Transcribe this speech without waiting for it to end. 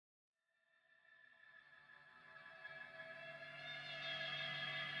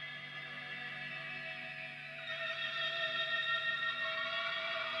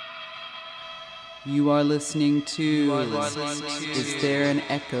You are listening to Is There an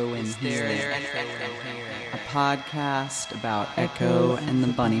Echo in Here? A podcast about Echo and the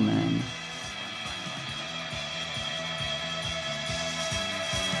Bunnymen.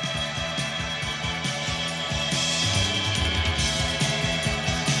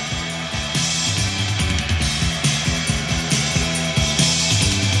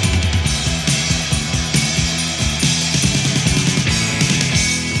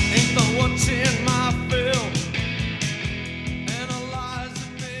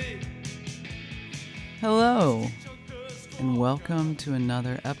 Hello, and welcome to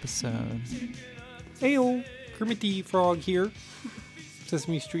another episode. Heyo, Kermit the Frog here.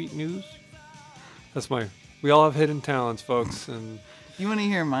 Sesame Street News. We all have hidden talents, folks, and You want to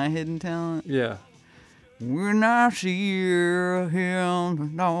hear my hidden talent? yeah. When I see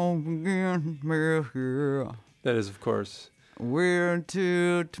him, don't begin to That is, of course, where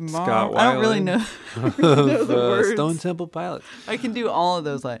to tomorrow. Scott I don't really Weiland know the words. Stone Temple Pilots. I can do all of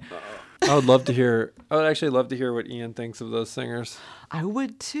those. I would actually love to hear what Ian thinks of those singers. I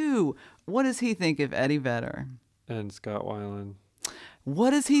would too. What does he think of Eddie Vedder? And Scott Weiland.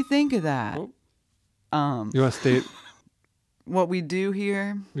 What does he think of that? You want to state? What we do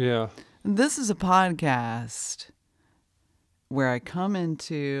here? Yeah. This is a podcast where I come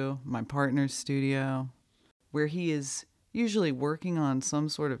into my partner's studio where he is usually working on some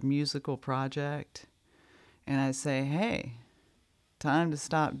sort of musical project. And I say, hey, time to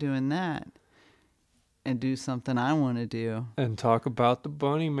stop doing that and do something I want to do. And talk about the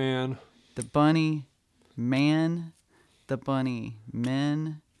Bunny Man. The Bunny Man, the Bunny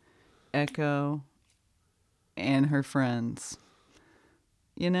Men, Echo, and her friends.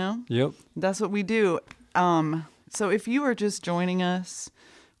 You know? Yep. That's what we do. So if you are just joining us,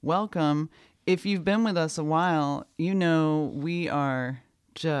 welcome. If you've been with us a while, you know we are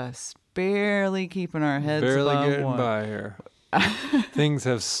just barely keeping our heads Barely above getting water. by here. Things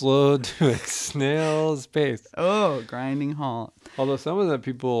have slowed to a snail's pace. Oh, grinding halt. Although some of the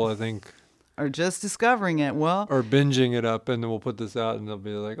people, I think, Are just discovering it. Well, or binging it up, and then we'll put this out, and they'll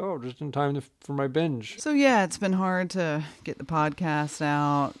be like, "Oh, just in time for my binge." so yeah, it's been hard to get the podcast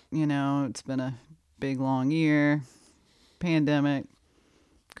out. You know, it's been a big, long year. Pandemic.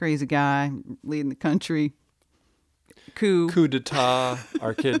 Crazy guy leading the country. Coup d'etat.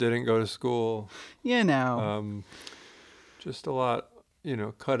 Our kid didn't go to school. You know. Just a lot,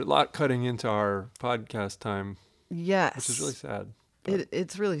 cutting into our podcast time, Yes. which is really sad.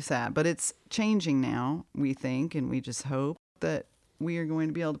 It's really sad, but it's changing now, we think, and we just hope that we are going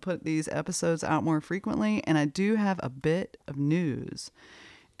to be able to put these episodes out more frequently. And I do have a bit of news,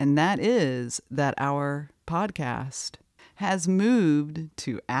 and that is that our podcast has moved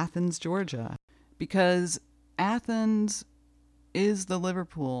to Athens, Georgia, because Athens is the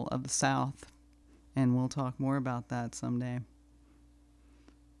Liverpool of the South, and we'll talk more about that someday.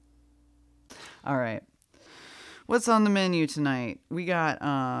 All right. What's on the menu tonight? We got,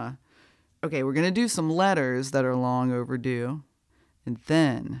 we're going to do some letters that are long overdue. And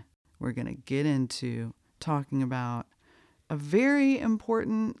then we're going to get into talking about a very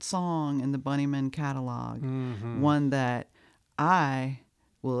important song in the Bunnymen catalog. Mm-hmm. One that I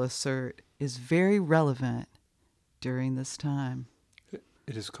will assert is very relevant during this time.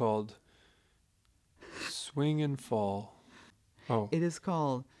 It is called Swing and Fall. Oh. It is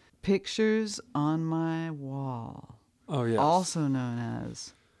called Pictures on My Wall. Oh, yes. Also known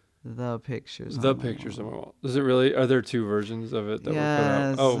as The Pictures on The My Pictures Wall. on My Wall. Is it really? Are there two versions of it that were put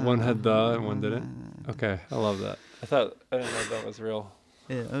out? Oh, one had the and one didn't? Okay, I love that. I didn't know that was real.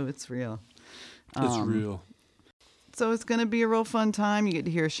 It's real. It's real. So it's going to be a real fun time. You get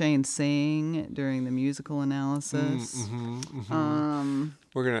to hear Shane sing during the musical analysis.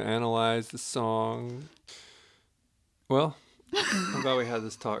 We're going to analyze the song. Well, I'm glad we had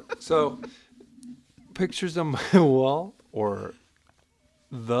this talk. So, Pictures on My Wall, or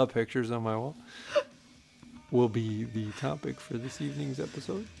The Pictures on My Wall, will be the topic for this evening's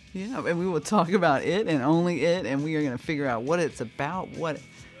episode. Yeah, and we will talk about it and only it, and we are going to figure out what it's about, what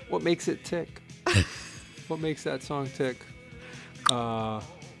makes it tick. What makes that song tick. Yeah.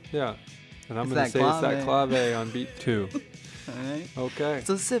 And I'm going to say it's that clave on beat 2. All right. Okay.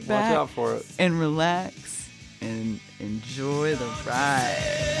 So sit back. Watch out for it. And relax and enjoy the ride.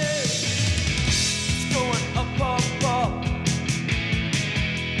 It's going up, up, up.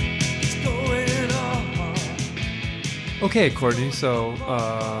 It's going up. Okay, Courtney. So,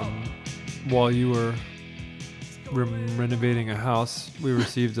 while you were renovating a house, we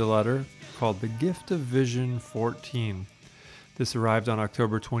received a letter called The Gift of Vision 14. This arrived on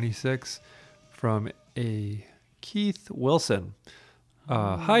October 26 from a Keith Wilson.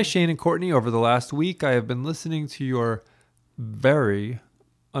 Hi, Shane and Courtney. Over the last week, I have been listening to your very,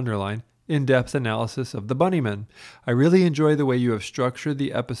 underline, in-depth analysis of the Bunnymen. I really enjoy the way you have structured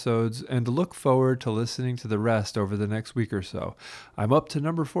the episodes and look forward to listening to the rest over the next week or so. I'm up to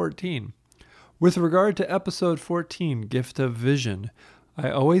number 14. With regard to episode 14, Gift of Vision,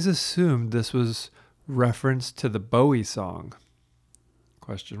 I always assumed this was reference to the Bowie song.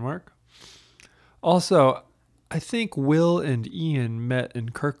 Question mark. Also, I think Will and Ian met in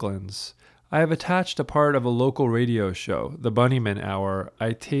Kirkland's. I have attached a part of a local radio show, the Bunnyman Hour,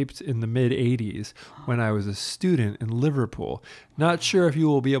 I taped in the mid-'80s when I was a student in Liverpool. Not sure if you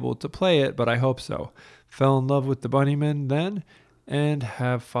will be able to play it, but I hope so. Fell in love with the Bunnymen then and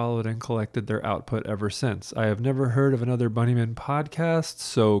have followed and collected their output ever since. I have never heard of another Bunnymen podcast,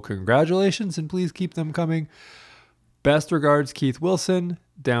 so congratulations and please keep them coming. Best regards, Keith Wilson,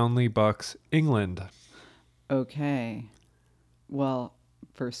 Downley Bucks, England. Okay. Well,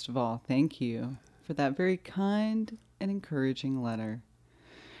 first of all, thank you for that very kind and encouraging letter.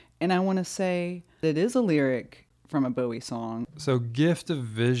 And I want to say that it is a lyric from a Bowie song. So, Gift of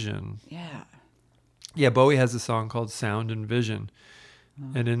Vision. Yeah. Yeah, Bowie has a song called Sound and Vision.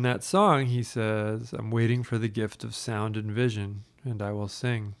 And in that song, he says, I'm waiting for the gift of sound and vision, and I will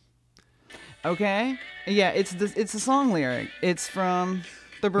sing. Okay. Yeah, it's a song lyric. It's from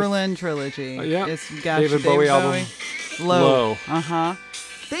the Berlin trilogy. Yeah. It's David Bowie album. Low. Uh-huh.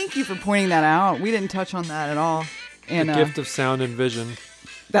 Thank you for pointing that out. We didn't touch on that at all. And The gift of sound and vision.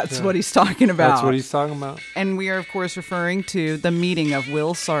 that's what he's talking about. That's what he's talking about. And we are, of course, referring to the meeting of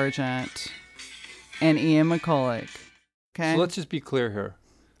Will Sargent and Ian McCulloch. Okay? So let's just be clear here.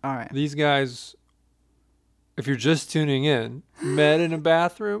 All right. These guys, if you're just tuning in, met in a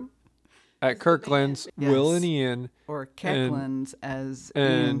bathroom at Kirkland's, Yes. Will and Ian. Or Kecklands, as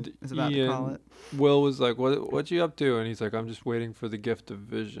And Ian is about to call it. Will was like, what you up to? And he's like, I'm just waiting for the gift of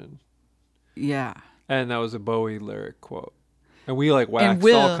vision. Yeah. And that was a Bowie lyric quote. And we like waxed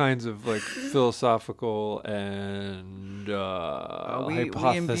Will- all kinds of like philosophical and We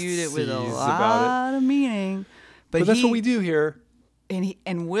hypotheses imbued it with a about lot of meaning. it. But that's what we do here.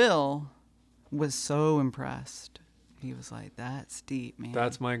 And Will was so impressed. He was like, "That's deep, man."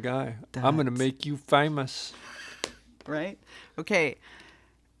 That's my guy. I'm gonna That's- make you famous. right. Okay.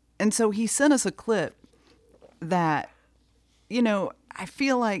 And so he sent us a clip that, I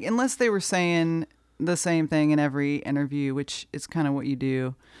feel like unless they were saying the same thing in every interview, which is kind of what you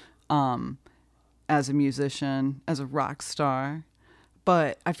do, as a musician, as a rock star.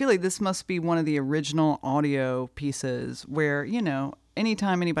 But I feel like this must be one of the original audio pieces where,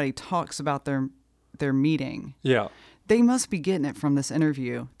 anytime anybody talks about their meeting, Yeah. they must be getting it from this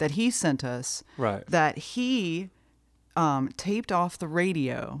interview that he sent us. Right. That he taped off the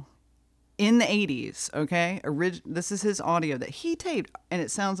radio in the 80s, okay? This is his audio that he taped, and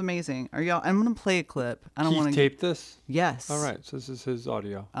it sounds amazing. I'm going to play a clip. I don't Keith want to... taped this? Yes. All right. So this is his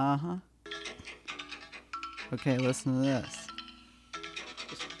audio. Uh-huh. Okay, listen to this. The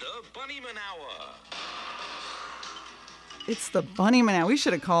Bunnyman Hour. It's the Bunnyman Hour. We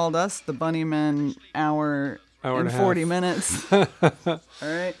should have called us the Bunnyman Hour Hour in and a 40 half. minutes. All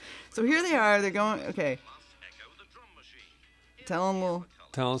right. So here they are. They're going... Okay. Tell them a little...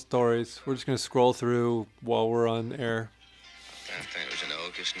 Telling stories. We're just gonna scroll through while we're on air. I think it was in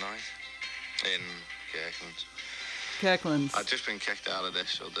August night in Kirkland. Kecklands. I'd just been kicked out of this,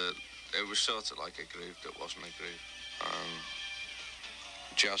 so that it was sort of like a group that wasn't a group.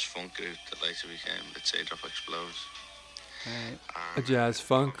 Jazz funk group that later became the Teardrop Explodes. Right. A jazz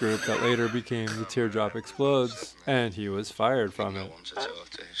funk group that later became the Teardrop Explodes, and he was fired from No it. one to talk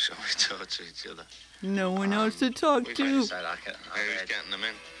to, so we talked to each other. No one else to talk we to. Said I Who's read, getting them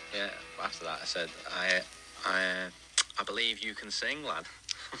in? yeah. After that, I said, I believe you can sing, lad.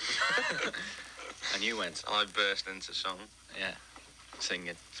 And you went, And I burst into song. yeah,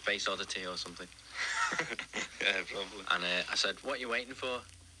 singing Space Oddity or something. Yeah, probably. And I said, what are you waiting for?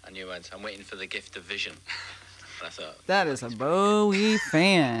 And you went, I'm waiting for the gift of vision. And I thought, That is a Bowie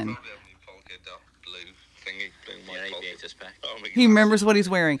fan. Probably have me polka dot blue thingy. Doing my yeah, polka. aviator's pack. Oh, my He God. remembers what he's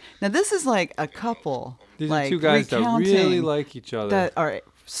wearing. Now this is like a couple. These like are two guys that recounting really like each other. that are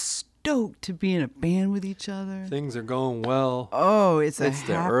stoked to be in a band with each other. Things are going well. Oh, it's It's a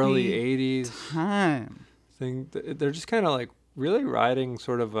the happy early '80s time. thing. They're just kind of like really riding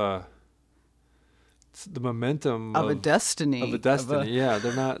sort of the momentum Of a destiny. Of a destiny. Yeah,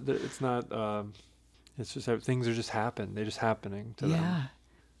 they're not. It's not. It's just that things are just happen. They're just happening to them. Yeah.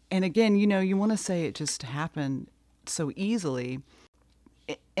 And again, you want to say it just happened so easily.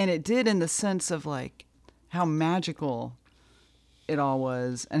 And it did in the sense of like how magical it all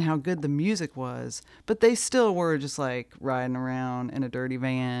was and how good the music was, but they still were just like riding around in a dirty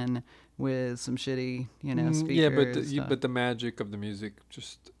van with some shitty, speakers. Yeah, but the magic of the music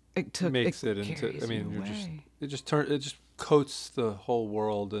just makes it into. I mean, it just coats the whole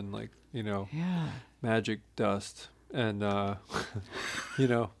world in like magic dust, and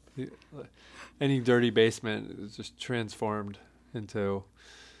any dirty basement is just transformed into.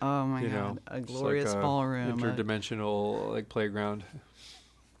 Oh my God! A glorious ballroom, interdimensional like playground.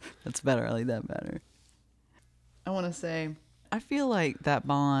 That's better. I like that better. I want to say, I feel like that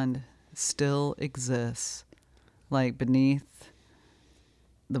bond still exists, like beneath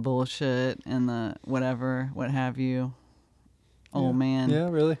the bullshit and the whatever, what have you. Oh man. Yeah,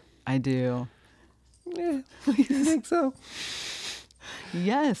 really. I do. Yeah, you think so?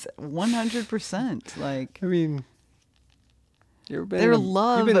 Yes, 100%. Like, I mean. Their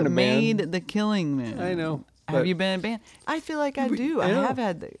love made the killing move. I know. Have you been in a band? I feel like I do. I have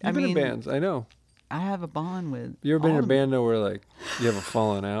had. You've been in bands. I know. I have a bond with. You ever been in a band though where like you have a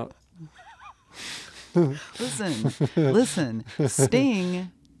falling out? Listen.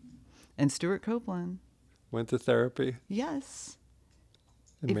 Sting and Stuart Copeland went to therapy. Yes.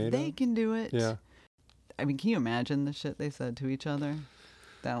 And if they can do it. Yeah. I mean, can you imagine the shit they said to each other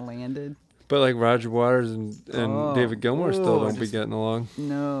that landed? But like Roger Waters and David Gilmour still don't be getting along.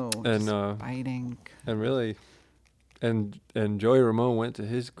 No. And fighting. And really, and Joey Ramone went to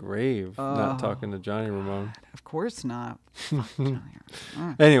his grave not talking to Johnny Ramone. Of course not. Fuck Johnny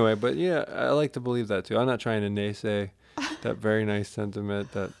Ramone. Anyway, but yeah, I like to believe that too. I'm not trying to naysay that very nice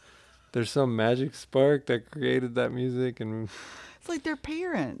sentiment that there's some magic spark that created that music, and it's like their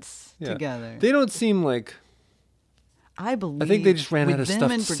parents together. They don't seem like. I think they just ran out of stuff to say. With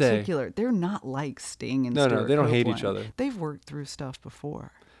them in particular, they're not like Sting and Stuart they don't Copeland. hate each other. They've worked through stuff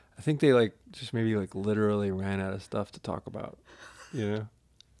before. I think they like just maybe like literally ran out of stuff to talk about, So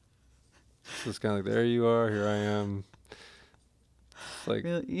it's kind of like, there you are, here I am. It's like,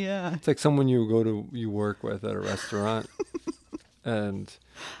 it's like someone you work with at a restaurant, and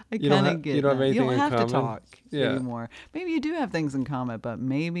you don't have anything in common. You don't have to talk Yeah. anymore. Maybe you do have things in common, but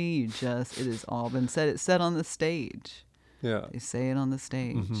maybe you just, it has all been said. It's said on the stage. Yeah. They say it on the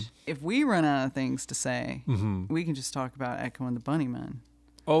stage. Mm-hmm. If we run out of things to say, mm-hmm. we can just talk about Echo and the Bunnymen.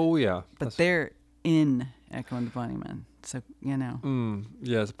 Oh, yeah. But they're in Echo and the Bunnymen. So, you know.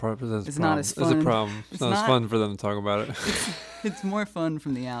 Yeah, it's a problem. It's not as fun. It's a problem. It's not as fun for them to talk about it. It's more fun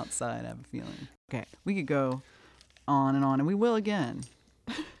from the outside, I have a feeling. Okay, we could go on, and we will again.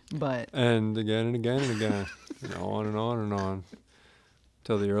 But and again and again and again. And on and on and on.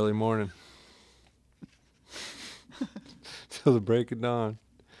 Till the early morning. Till the break of dawn.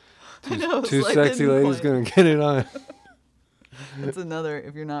 Two sexy ladies going to get it on. That's another,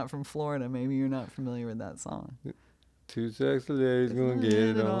 if you're not from Florida, maybe you're not familiar with that song. Two sexy ladies going to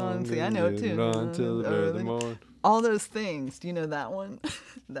get it on. See, I know it too. On till the early morning. All those things. Do you know that one?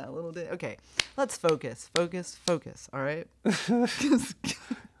 That little bit. Okay, let's focus. All right?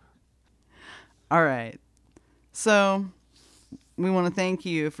 All right. So we want to thank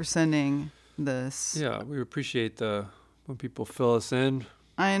you for sending this. Yeah, we appreciate when people fill us in.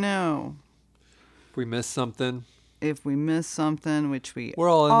 I know. If we miss something. Which we're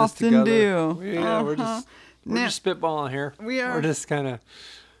all in often this together. Do. Yeah, we're just spitballing here. We are. We're just kind of,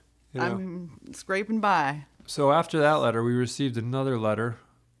 I'm scraping by. So after that letter, we received another letter.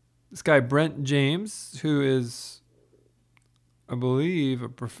 This guy, Brent James, who is, I believe,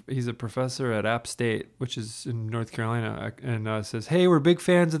 he's a professor at App State, which is in North Carolina, and says, "Hey, we're big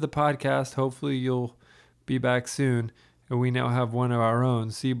fans of the podcast. Hopefully you'll be back soon. And we now have one of our own.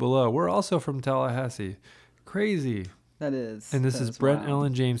 See below. We're also from Tallahassee." Crazy. That is. And this is Brent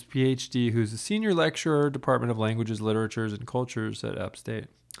Ellen James, PhD, who's a senior lecturer, Department of Languages, Literatures, and Cultures at App State.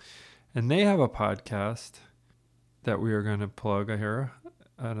 And they have a podcast that we are going to plug here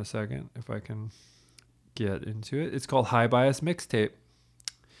in a second, if I can get into it. It's called High Bias Mixtape.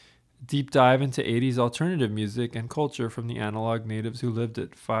 Deep dive into 80s alternative music and culture from the analog natives who lived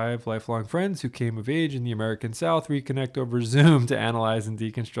it. 5 lifelong friends who came of age in the American South reconnect over Zoom to analyze and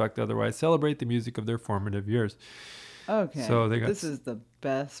deconstruct, otherwise celebrate the music of their formative years. Okay. So this is the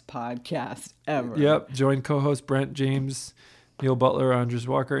best podcast ever. Yep. Join co-host Brent James, Neil Butler, Andres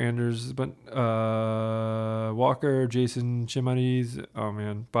Walker, Walker, Jason Chimanides,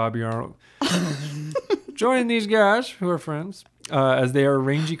 Bobby Arnold. Join these guys who are friends as their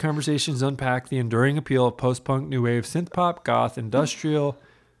rangy conversations unpack the enduring appeal of post-punk, new wave, synth-pop, goth, industrial,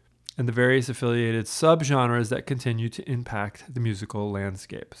 and the various affiliated subgenres that continue to impact the musical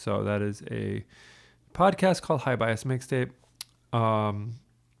landscape. So that is a podcast called High Bias Mixtape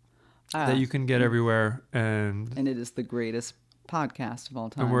that you can get everywhere. And it is the greatest podcast of all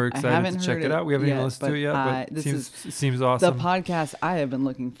time. And we're I excited haven't to check heard it out. We haven't even yet, listened to it yet, but this it seems awesome. the podcast I have been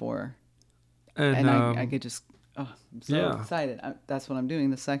looking for. and I could just, I'm so yeah. excited. That's what I'm doing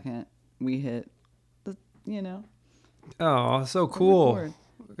the second we hit the, oh, so cool. record.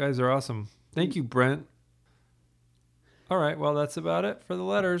 You guys are awesome. Thank you, Brent. All right, well, that's about it for the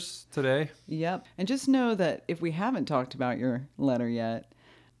letters today. Yep. And just know that if we haven't talked about your letter yet,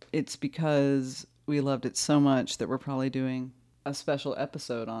 it's because we loved it so much that we're probably doing a special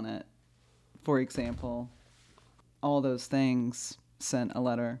episode on it. For example, All Those Things sent a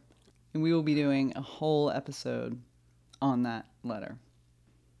letter, and we will be doing a whole episode on that letter.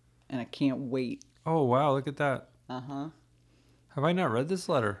 And I can't wait. Oh, wow, look at that. Uh-huh. Have I not read this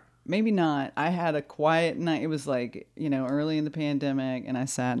letter? Maybe not. I had a quiet night. It was like, early in the pandemic, and I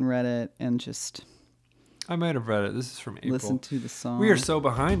sat and read it and just I might have read it. This is from April. listened to the song. We are so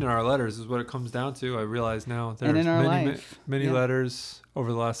behind in our letters is what it comes down to. I realize now there's And in our many, life. many Yeah. letters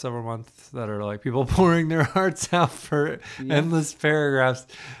over the last several months that are like people pouring their hearts out for Yeah. endless paragraphs.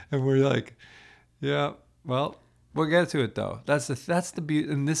 And we're like, yeah, well, we'll get to it though. That's the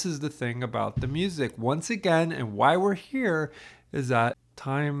beauty. And this is the thing about the music once again. And why we're here is that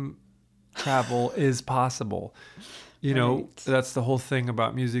time travel is possible. Right. That's the whole thing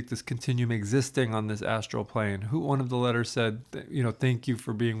about music, this continuum existing on this astral plane. One of the letters said, thank you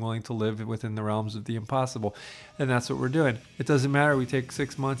for being willing to live within the realms of the impossible. And that's what we're doing. It doesn't matter. We take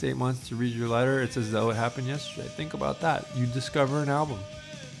 6 months, 8 months to read your letter. It's as though it happened yesterday. Think about that. You discover an album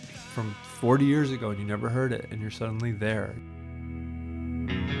from 40 years ago and you never heard it, and you're suddenly there.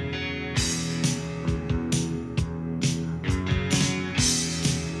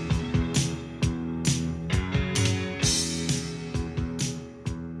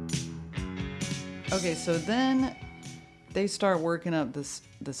 Okay, so then they start working up this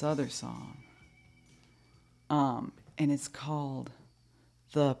other song. And it's called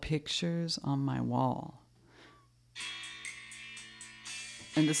The Pictures on My Wall.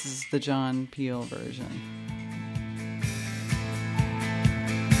 And this is the John Peel version.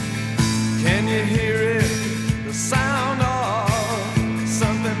 Can you hear it? The sound of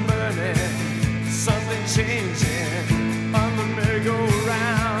something burning, something changing on the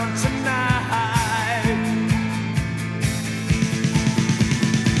merry-go-round tonight.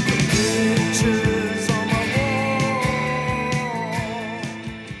 The pictures on my wall.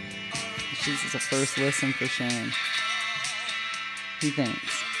 This is a first listen for Shane. He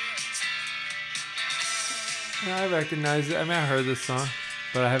thinks. I recognize it. I mean, I heard this song,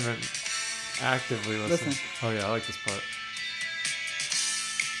 but I haven't actively listened. Listen. Oh, yeah, I like this part.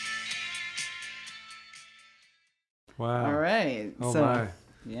 Wow. All right. Oh, so, my.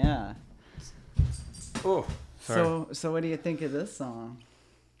 yeah. Oh, sorry. So what do you think of this song?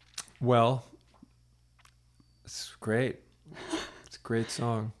 Well, it's great. It's a great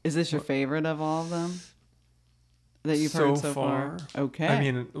song. Is this your favorite of all of them that you've heard so far? Okay. I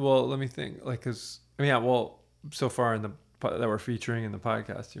mean, well, let me think. So far that we're featuring in the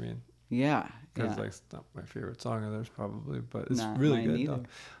podcast, you mean? yeah. Because Yeah. it's not my favorite song of theirs, probably, but it's Not really mine good either. though.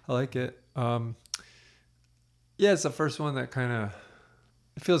 I like it. Yeah, it's the first one that kind of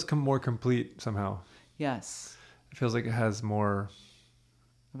it feels more complete somehow. Yes. It feels like it has more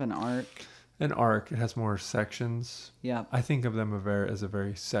Of an arc. an arc. It has more sections. Yep. I think of them as a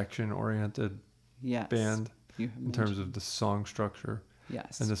very section-oriented Yes. band You have in terms of the song structure.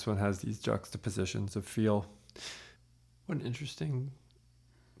 Yes. And this one has these juxtapositions of feel. What an interesting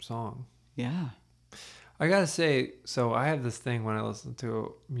song. Yeah. I gotta say, so I have this thing when I listen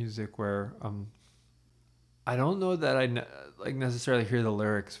to music where I don't know that I necessarily hear the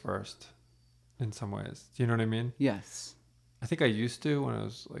lyrics first in some ways. Do you know what I mean? Yes. I think I used to when I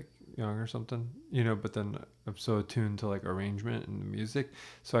was like young or something, but then I'm so attuned to like arrangement and the music.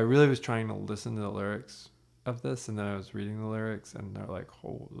 So I really was trying to listen to the lyrics of this, and then I was reading the lyrics, and they're like,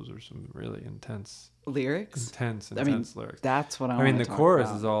 oh, those are some really intense Lyrics? lyrics. That's what I mean, the talk chorus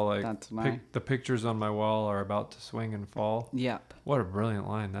about. is all like, That's the pictures on my wall are about to swing and fall. Yep. What a brilliant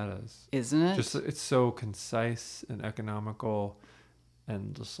line that is. Isn't it? Just it's so concise and economical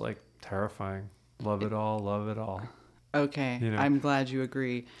and just like terrifying. Love it all, love it all. Okay. I'm glad you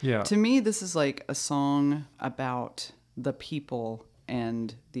agree. Yeah. To me, this is like a song about the people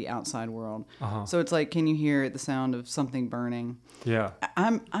and the outside world. So it's like, can you hear the sound of something burning? Yeah.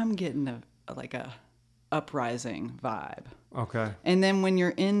 I'm getting a uprising vibe. Okay. And then when you're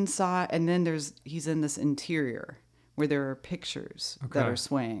inside, and then he's in this interior where there are pictures that Okay. are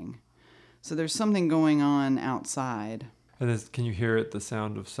swaying. So there's something going on outside. And can you hear it? The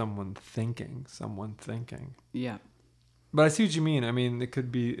sound of someone thinking. Yeah. But I see what you mean. I mean,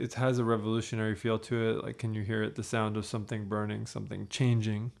 it has a revolutionary feel to it. Like, can you hear it? The sound of something burning, something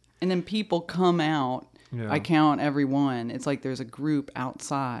changing. And then people come out. Yeah. I count every one. It's like there's a group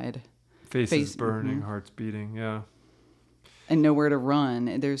outside. Faces burning, hearts beating. Yeah. And nowhere to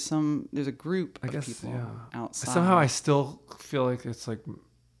run. There's a group of people outside. Somehow I still feel like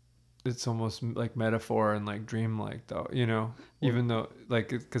it's almost like metaphor and like dreamlike though, even though like,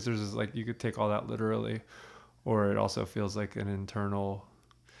 because there's this, like, you could take all that literally, or it also feels like an internal,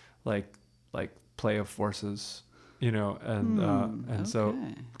 like play of forces, and so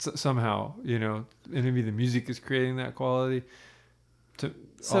somehow, and maybe the music is creating that quality.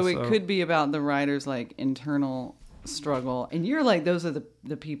 So it could be about the writer's like internal struggle, and you're like, those are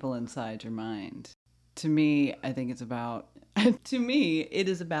the people inside your mind. To me, I think it's about. To me, it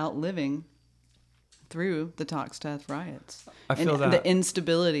is about living through the Toxteth riots. I feel that. The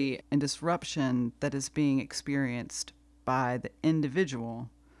instability and disruption that is being experienced by the individual.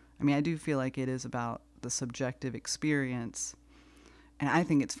 I mean, I do feel like it is about the subjective experience. And I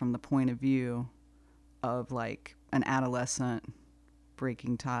think it's from the point of view of like an adolescent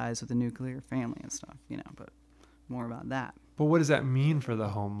breaking ties with a nuclear family and stuff, but more about that. But what does that mean for the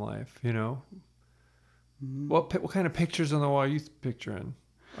home life, What kind of pictures on the wall are you picturing?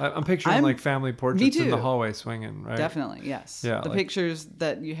 I'm picturing like family portraits in the hallway swinging, right? Definitely, yes. Yeah, the pictures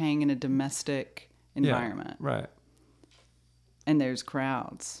that you hang in a domestic environment. Yeah, right. And there's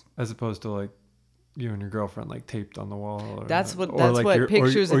crowds. As opposed to like you and your girlfriend like taped on the wall. That's what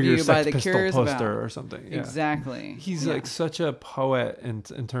pictures of you by The Cure is about. Or something. Yeah. Exactly. He's like such a poet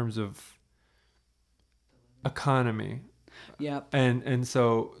in terms of economy. Yep. And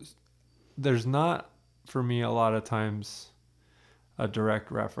so there's not, for me, a lot of times a direct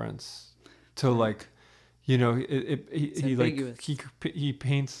reference to like, he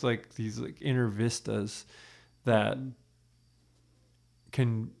paints like these like inner vistas that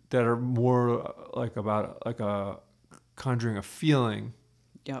are more like about like a conjuring a feeling,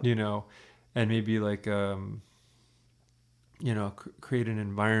 and maybe like create an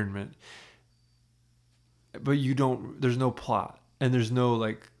environment, but there's no plot and there's no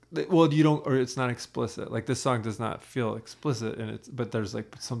like. Well, you don't, or it's not explicit. Like this song does not feel explicit, but there's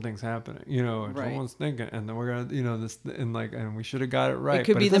like something's happening, and someone's thinking, and then we're gonna, this, and like, and we should have got it right. It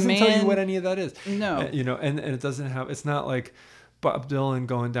could but be it doesn't the man. tell you what any of that is. No, and it doesn't have. It's not like Bob Dylan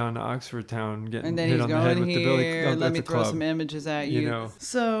going down to Oxford Town getting and then hit he's on the going head with here. the billy. Let me throw some images at you.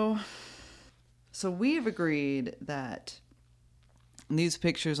 So we've agreed that these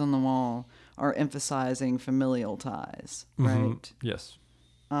pictures on the wall are emphasizing familial ties, right? Mm-hmm. Yes.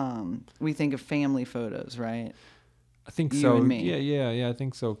 We think of family photos, right? I think You so. and me. Yeah, I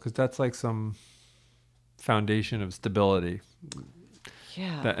think so. Because that's like some foundation of stability.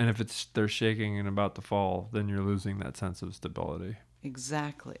 Yeah. And if they're shaking and about to fall, then you're losing that sense of stability.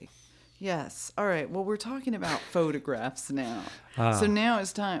 Exactly. Yes. All right. Well, we're talking about photographs now. So now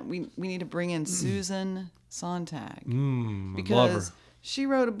it's time. We need to bring in Susan Sontag. Because she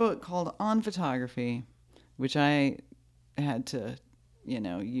wrote a book called On Photography, which I had to,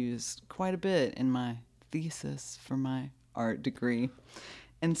 use quite a bit in my thesis for my art degree.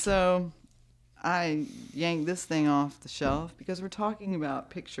 And so I yanked this thing off the shelf because we're talking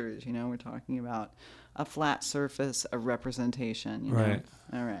about pictures, we're talking about a flat surface, a representation, Right.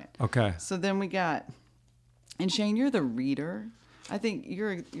 All right. Okay. So then we got, and Shane, you're the reader. I think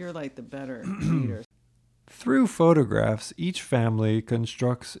you're like the better reader. Through photographs, each family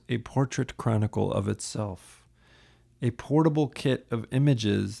constructs a portrait chronicle of itself, a portable kit of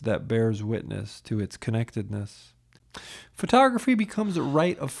images that bears witness to its connectedness. Photography becomes a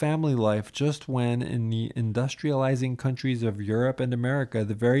rite of family life just when, in the industrializing countries of Europe and America,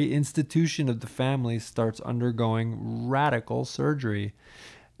 the very institution of the family starts undergoing radical surgery.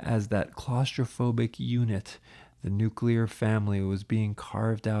 As that claustrophobic unit, the nuclear family, was being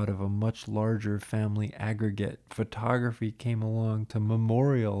carved out of a much larger family aggregate, photography came along to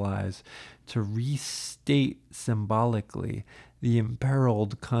memorialize, to restate symbolically the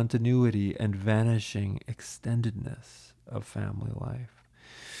imperiled continuity and vanishing extendedness of family life.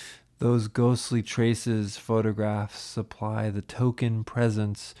 Those ghostly traces photographs supply the token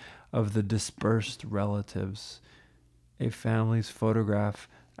presence of the dispersed relatives. A family's photograph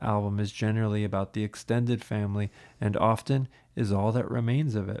album is generally about the extended family and often is all that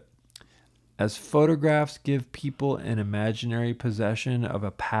remains of it. As photographs give people an imaginary possession of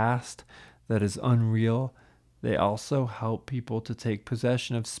a past that is unreal, they also help people to take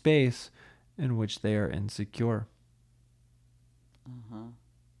possession of space in which they are insecure.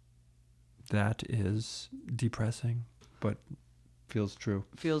 That is depressing, but feels true.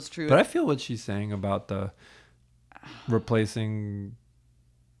 Feels true. But I feel what she's saying about replacing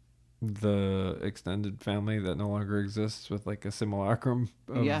the extended family that no longer exists with like a simulacrum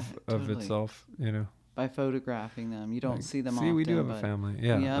of, Yeah, of totally. itself, you know. By photographing them, you don't Like, see them see, often. we do have a but family.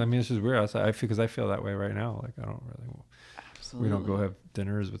 Yeah. Yep. I mean, it's just weird. I feel, because I feel that way right now. Like, I don't really, Absolutely. we don't go have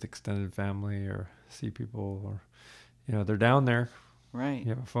dinners with extended family or see people, or, you know, they're down there. Right. You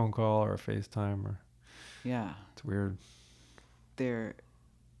have a phone call or a FaceTime, or Yeah. it's weird.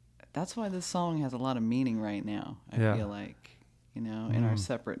 That's why this song has a lot of meaning right now. I Yeah. feel like, you know, in our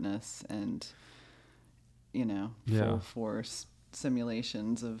separateness and, you know, Yeah. full force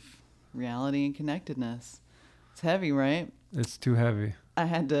simulations of reality and connectedness. It's heavy, right? It's too heavy. I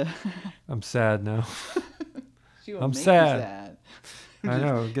had to. I'm sad now. She will I'm make you sad. I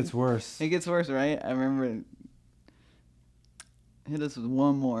know, it gets worse. It gets worse, right? I remember. Hit us with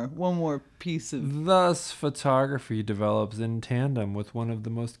one more piece of. Thus, photography develops in tandem with one of the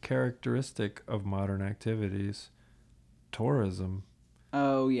most characteristic of modern activities, tourism.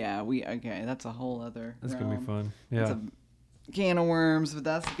 Oh yeah, okay. That's a whole other. That's gonna be realm. fun. It's Yeah. a can of worms, but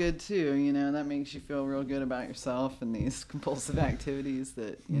that's good too. You know, that makes you feel real good about yourself and these compulsive activities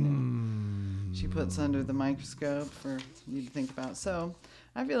that you know she puts under the microscope for you to think about. So,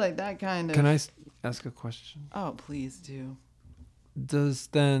 I feel like that kind of. Can I ask a question? Oh, please do. Does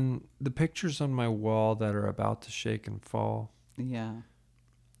then the pictures on my wall that are about to shake and fall, Yeah.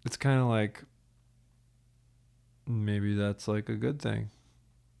 it's kind of like maybe that's like a good thing.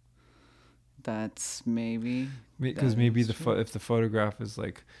 That's maybe. Because that maybe is the true. if the photograph is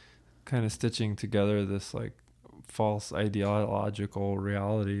like kind of stitching together this like false ideological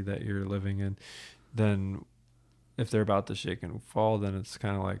reality that you're living in, then if they're about to shake and fall, then it's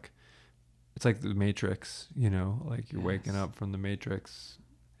kind of like, it's like the Matrix, you know, like you're waking Yes. up from the Matrix.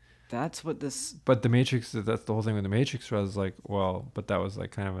 That's what this. But the Matrix, that's the whole thing with the Matrix was like, well, but that was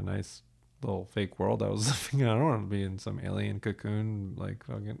like kind of a nice little fake world I was living in. I don't want to be in some alien cocoon, like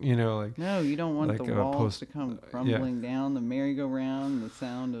fucking, you know, like. No, you don't want like the a walls to come crumbling down, the merry-go-round, the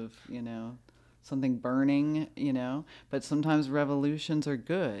sound of, you know, something burning, you know. But sometimes revolutions are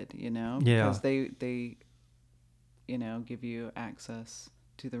good, you know, Yeah. because they, you know, give you access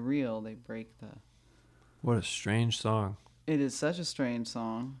to the real. They break the. What a strange song. It is such a strange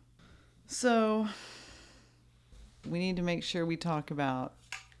song. So, we need to make sure we talk about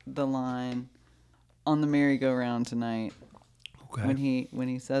the line on the merry-go-round tonight. Okay. When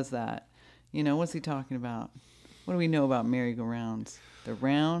he says that, you know, what's he talking about? What do we know about merry-go-rounds? They're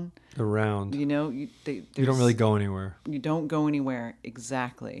round. Around. You know, You don't really go anywhere. You don't go anywhere.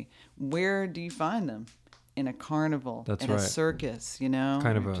 Exactly. Where do you find them? In a carnival. That's in right. a circus. You know,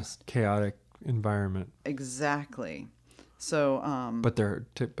 Kind of Or a just chaotic environment. exactly. So, But they're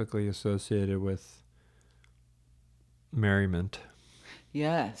typically associated with merriment.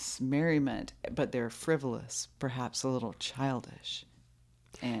 yes, merriment, but they're frivolous, perhaps a little childish,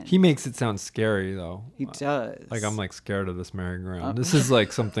 and He makes it sound scary though. he does. Like I'm like scared of this merry-go-round. This is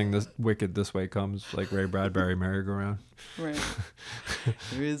like something this wicked this way comes, like Ray Bradbury merry-go-round. Right.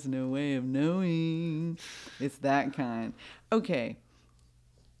 There is no way of knowing. It's that kind. Okay.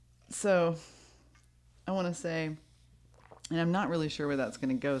 So, I want to say, and I'm not really sure where that's going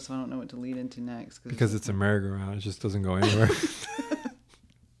to go, so I don't know what to lead into next. Because it's a merry-go-round, it just doesn't go anywhere.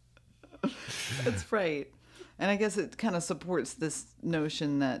 That's right. And I guess it kind of supports this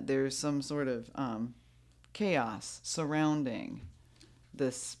notion that there's some sort of chaos surrounding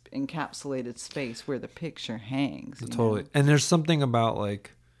this encapsulated space where the picture hangs. you Totally. know? And there's something about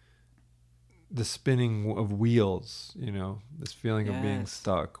like the spinning of wheels, you know, this feeling of being Yes.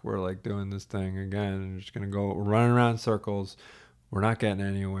 stuck. We're like doing this thing again and we're just going to go running around in circles. We're not getting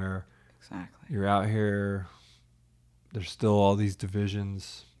anywhere. Exactly. You're out here. There's still all these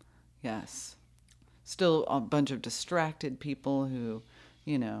divisions. Yes. Still a bunch of distracted people who,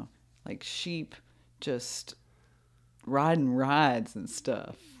 you know, like sheep just riding rides and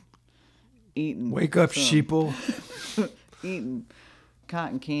stuff. Eating. Wake up, some- sheeple. Eating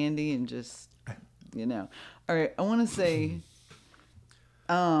cotton candy and just, you know. All right, I want to say,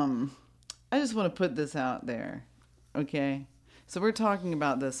 I just want to put this out there, okay? So we're talking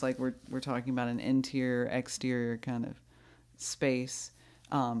about this like we're talking about an interior, exterior kind of space.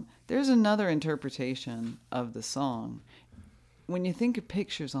 There's another interpretation of the song. When you think of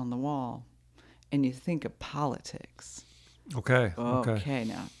pictures on the wall and you think of politics, Okay. okay,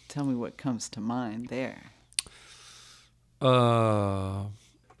 now tell me what comes to mind there.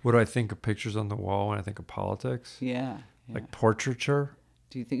 What do I think of pictures on the wall when I think of politics? Yeah. Like portraiture?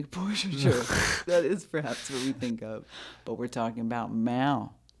 Do you think of portraiture? That is perhaps what we think of. But we're talking about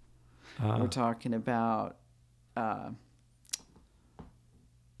Mao. We're talking about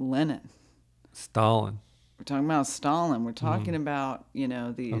Lenin. Stalin. We're talking about Stalin. We're talking about,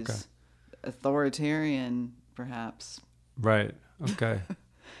 these Okay. authoritarian, perhaps. Right. Okay.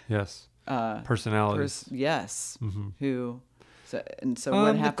 Yes. Personalities. Yes. Who. So what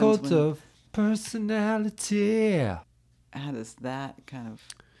I'm the happens cult when? of personality. How does that kind of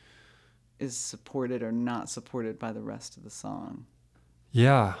is supported or not supported by the rest of the song?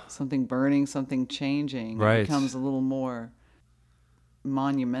 Yeah. Something burning, something changing. Right. It becomes a little more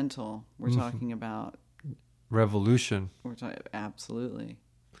monumental. We're talking about. Revolution. We're talking absolutely.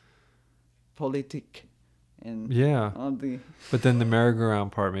 Politik. And Yeah. all the But then the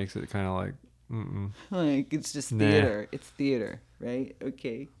merry-go-round part makes it kind of like, it's just Nah. theater. It's theater, right?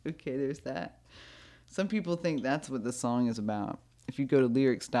 Okay, there's that. Some people think that's what the song is about. If you go to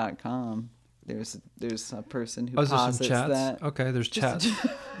lyrics.com, there's a person who oh, is there some posits chats? that. Okay, there's Just- chats.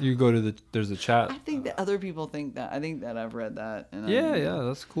 You go to there's a chat. I think that other people think that. I think that I've read that. And Yeah,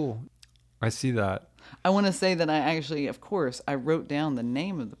 that's cool. I see that. I want to say that I actually, of course, I wrote down the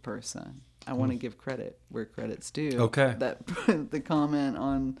name of the person. I want to give credit where credit's due. Okay. That the comment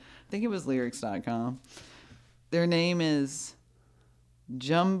on, I think it was lyrics.com. Their name is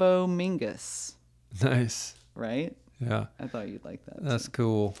Jumbo Mingus, Nice. right? Yeah. I thought you'd like that. That's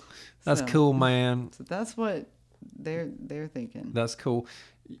cool. That's So- cool, man. So that's what they're thinking. That's cool.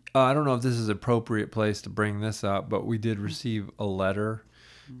 I don't know if this is an appropriate place to bring this up, but we did receive a letter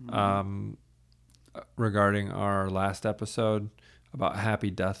regarding our last episode about Happy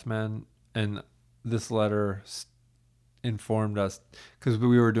Death Men. And this letter informed us, because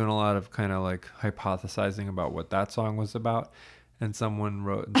we were doing a lot of kind of like hypothesizing about what that song was about. And someone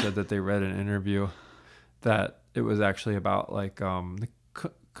wrote and said that they read an interview that it was actually about like the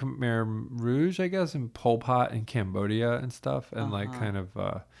Khmer Rouge, I guess, and Pol Pot in Cambodia and stuff. And like kind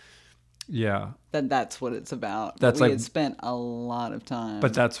of, yeah. That's what it's about. That's we like- had spent a lot of time.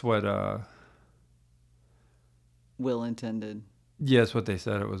 But that's what, Will intended. yes, what they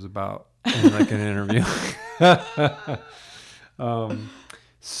said it was about in like an interview.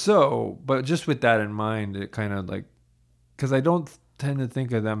 So, but just with that in mind, it kind of like, because I don't tend to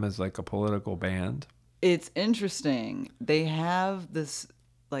think of them as like a political band. It's interesting. They have this,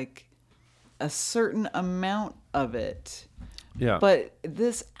 like, a certain amount of it. Yeah. But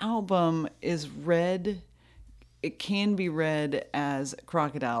this album is read, it can be read as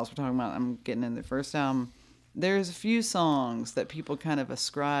Crocodiles. We're talking about, I'm getting in the first album. There's a few songs that people kind of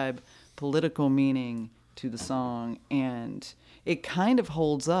ascribe political meaning to the song, and it kind of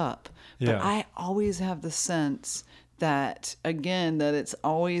holds up. But Yeah. I always have the sense that, again, that it's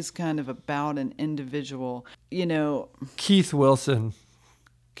always kind of about an individual. Keith Wilson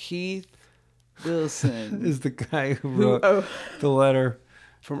Keith Wilson. is the guy who wrote the letter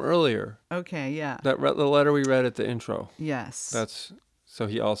from earlier. Okay, yeah. The letter we read at the intro. Yes.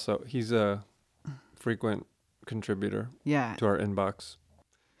 He's a frequent contributor yeah. to our inbox.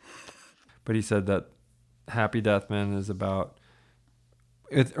 But he said that Happy Death Man is about,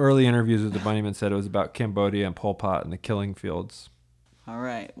 with early interviews with the Bunnymen said it was about Cambodia and Pol Pot and the killing fields. All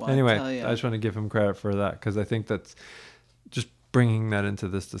right. Well, Anyway, I tell you, I just want to give him credit for that, because I think that's just bringing that into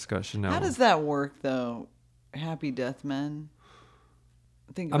this discussion now. how does that work, though? Happy Death Men?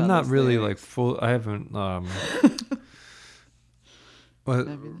 Think about I'm not those really lyrics. like full. I haven't. I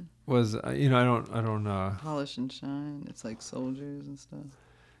don't. Polish and Shine. It's like soldiers and stuff.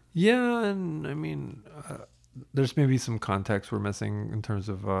 Yeah, and I mean, there's maybe some context we're missing in terms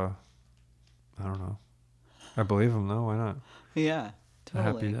of. I don't know. I believe him though. Why not? Yeah, A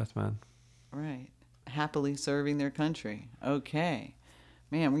Happy totally. Death Man. Right. Happily serving their country. Okay.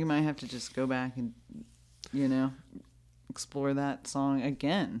 Man, we might have to just go back and, explore that song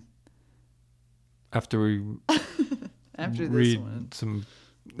again After we after this read one. some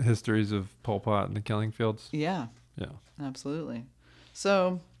histories of Pol Pot and the killing fields. Yeah, Yeah. absolutely.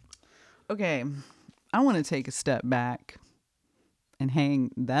 So, okay, I want to take a step back and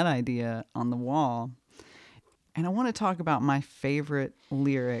hang that idea on the wall. And I want to talk about my favorite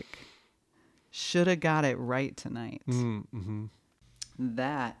lyric, "Shoulda got it right tonight." Mm-hmm.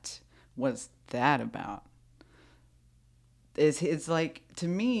 What's that about? It's like, to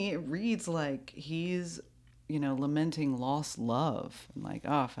me, it reads like he's, lamenting lost love. And like,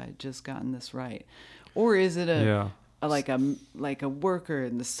 if I had just gotten this right. Or is it like a worker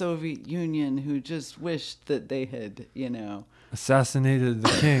in the Soviet Union who just wished that they had, Assassinated the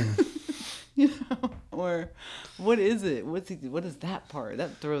king. or what is it? What is that part?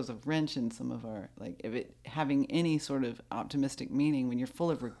 That throws a wrench in some of our, like, if it having any sort of optimistic meaning when you're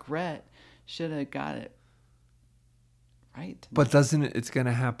full of regret, should have got it right. But doesn't it's going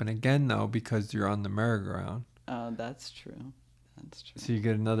to happen again though, because you're on the merry-go-round. Oh, that's true. That's true. So you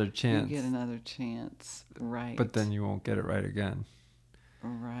get another chance. You get another chance, right? But then you won't get it right again.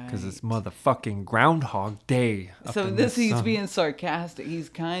 Right. Because it's motherfucking Groundhog Day. So he's being sarcastic. He's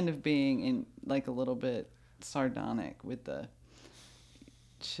kind of being in like a little bit sardonic with the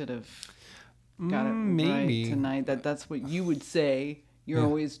should have got it maybe. right tonight. That's what you would say. You're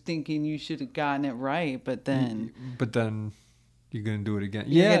always thinking you should have gotten it right, but then you're gonna do it again.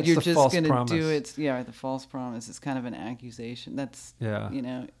 you're It's the just false gonna promise. do it. Yeah, the false promise is kind of an accusation. That's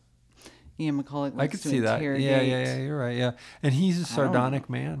Ian McCulloch likes I could to see that. interrogate. Yeah, you're right. Yeah, and he's a sardonic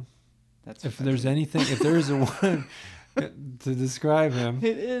man. That's If there's a one to describe him,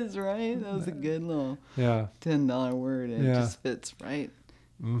 it is right. That was a good little $10 word. It just fits right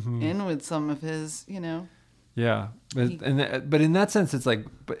in with some of his, Yeah, but in that sense, it's like,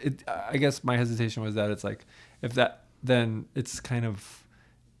 I guess my hesitation was that it's like, if that, then it's kind of,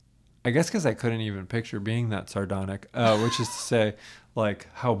 I guess because I couldn't even picture being that sardonic, which is to say, like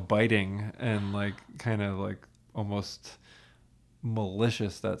how biting and like kind of like almost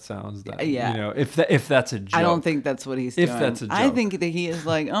malicious that sounds. That if that's a joke. I don't think that's what he's doing. If that's a joke. I think that he is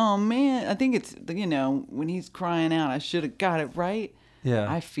like, oh man, I think it's when he's crying out, I should have got it right.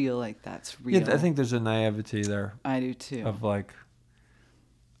 Yeah, I feel like that's real. Yeah, I think there's a naivety there. I do too. Of like,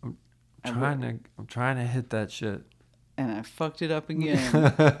 I'm trying to hit that shit, and I fucked it up again.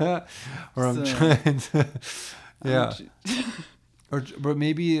 Or I'm trying to, but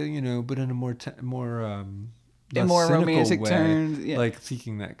maybe but in a more in more romantic way, terms, like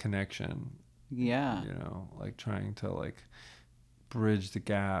seeking that connection. Yeah, like trying to like bridge the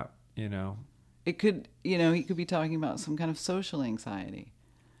gap. It could, he could be talking about some kind of social anxiety.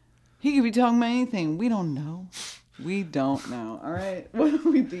 He could be talking about anything. We don't know. We don't know. All right. What are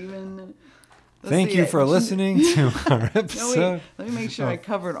we doing? Thank you for listening to our episode. No, wait. Let me make sure I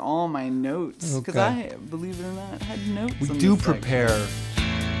covered all my notes. Because I, believe it or not, had notes. We do prepare.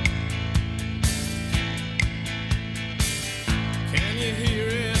 Can you hear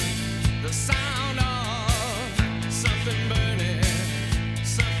it? The sound of something burning,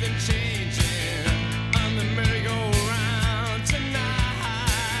 something changing.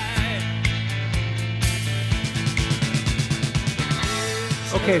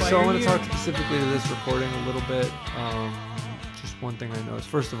 Okay, so I want to talk specifically to this recording a little bit. Just one thing I noticed.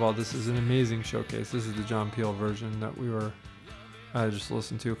 First of all, this is an amazing showcase. This is the John Peel version that I just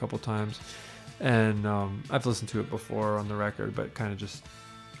listened to a couple times. And I've listened to it before on the record, but kind of just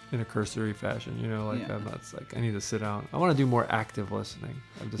in a cursory fashion, that's like, I need to sit down. I want to do more active listening,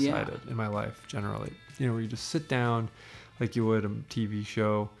 I've decided, in my life, generally. Where you just sit down like you would a TV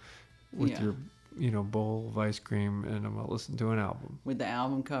show with your bowl of ice cream, and I'm gonna listen to an album with the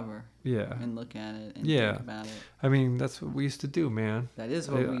album cover. Yeah, and look at it and think about it. I mean, that's what we used to do, man. That is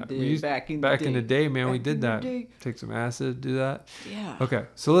what we did back in the day, man. We did that. Take some acid, do that. Yeah. Okay,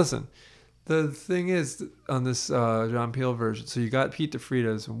 so listen. The thing is, on this John Peel version, so you got Pete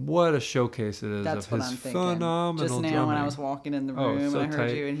DeFreitas. What a showcase it is. That's of what his I'm thinking. phenomenal Just now drumming. when I was walking in the room, so and I heard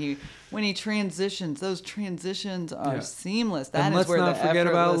tight. you, and when he transitions, those transitions are seamless. And let's not forget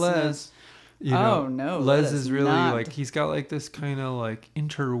about Les. No, Les is really like, he's got like this kind of like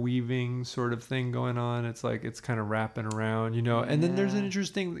interweaving sort of thing going on. It's like it's kind of wrapping around, and then there's an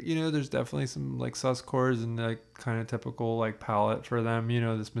interesting, there's definitely some like sus chords and like kind of typical like palette for them,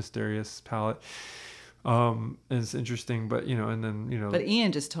 this mysterious palette. And it's interesting, but and then But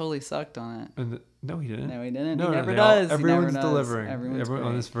Ian just totally sucked on it. And no, he didn't. No, he didn't. No, he never they does. Everyone's he never delivering. Everyone's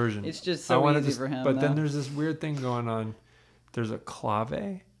on this version. It's just so easy for him. But then there's this weird thing going on. There's a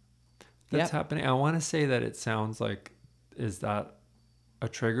clave that's happening. I want to say that it sounds like, is that a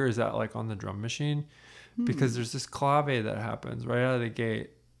trigger? Is that like on the drum machine? Because there's this clave that happens right out of the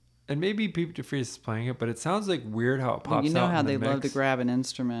gate. And maybe Pete DeFreitas is playing it, but it sounds like weird how it pops out. How in the they mix. love to grab an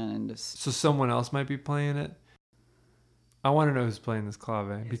instrument and just. So someone else might be playing it. I want to know who's playing this clave.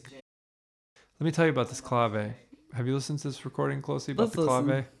 Let me tell you about this clave. Have you listened to this recording closely about the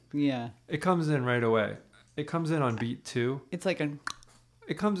clave? Yeah. It comes in right away. It comes in on beat 2. It's like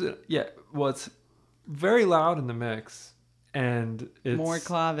It comes in, well, it's very loud in the mix, and it's more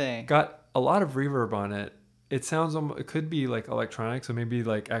clave. Got a lot of reverb on it. It sounds, it could be like electronic, so maybe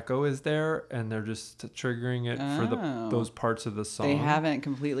like echo is there, and they're just triggering it for those parts of the song. They haven't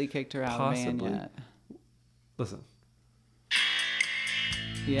completely kicked her out of the band yet. Listen.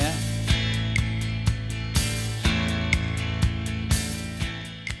 Yeah.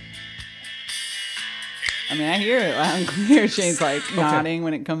 I mean, I hear it loud and clear. Shane's like nodding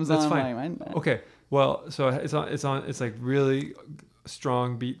when it comes on. That's fine. Okay. Well, so it's on. It's like really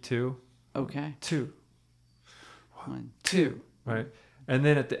strong beat 2. Okay. 2. 1, 2. Right. And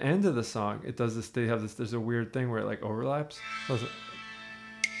then at the end of the song, it does this. They have this. There's a weird thing where it like overlaps. So it's-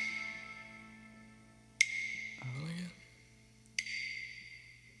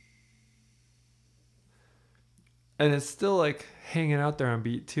 and it's still like hanging out there on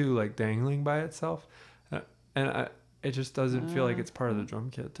beat 2, like dangling by itself, it just doesn't feel like it's part of the drum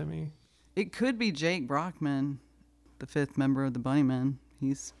kit to me. It could be Jake Brockman, the 5th member of the Bunnymen.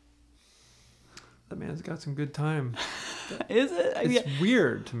 That man's got some good time. Is it? It's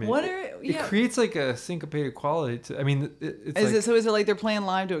weird to me. It creates like a syncopated quality to. I mean, it's Is like, it so? Is it like they're playing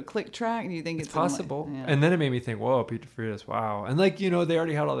live to a click track? Do you think it's possible? Yeah. And then it made me think, whoa, Pete DeFreitas, wow. And like, they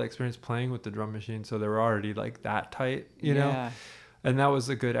already had all the experience playing with the drum machine, so they were already like that tight, you know. And that was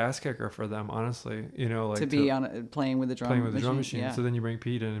a good ass kicker for them, honestly. Like to be on playing with the drum machine. Yeah. So then you bring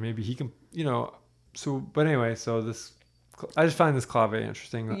Pete in, and maybe he can, So, but anyway, so this, I just find this clave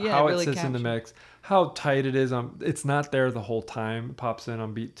interesting. Yeah, how really it sits in the mix, how tight it is. It's not there the whole time. It pops in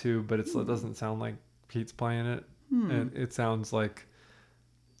on beat 2, but it doesn't sound like Pete's playing it. And it sounds like,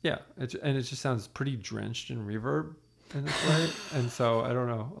 and it just sounds pretty drenched in reverb in this way. And so I don't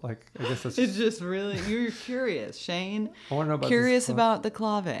know. Like, I guess that's It's just really, you're curious, Shane. I want to know about curious this about the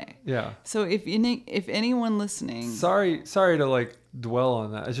clave. Yeah. So if anyone listening, sorry to like dwell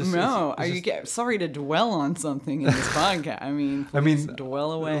on that. It's just sorry to dwell on something in this podcast. I mean,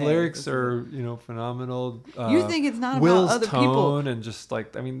 dwell away. The lyrics are phenomenal. You think it's not Will's about other tone people, and just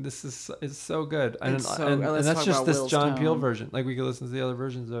like this is so good. And let's that's talk just about this Will's John tone. Peel version. Like we could listen to the other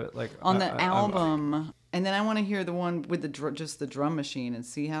versions of it, like on the album. And then I want to hear the one with just the drum machine and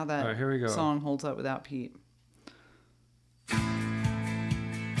see how that here we go. song holds up without Pete. All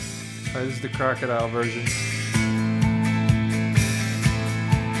right, this is the Crocodile version.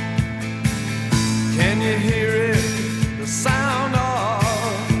 Can you hear it? The sound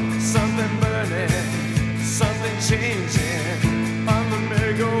of something burning, something changing on the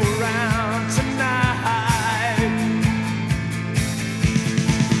merry-go-round tonight.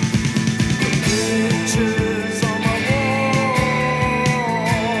 The pictures on my wall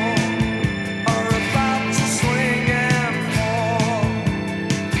are about to swing and fall.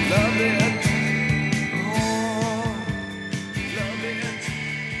 Love it. Oh, love it.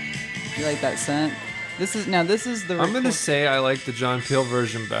 You like that scent? This is the. I'm gonna say I like the John Peel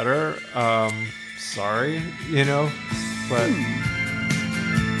version better. Sorry, but.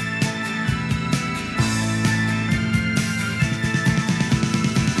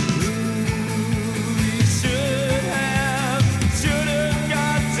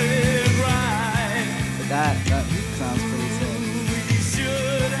 That sounds pretty sick.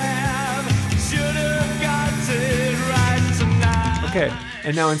 Okay,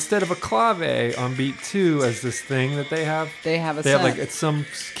 and now instead of a clave on beat 2 as this thing that they have like it's some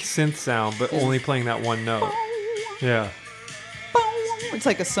synth sound, but only playing that one note. Yeah. It's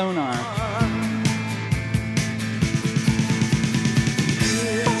like a sonar.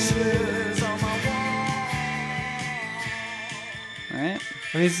 Right?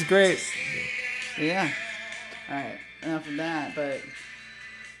 I mean, this is great. Yeah. All right. Enough of that, but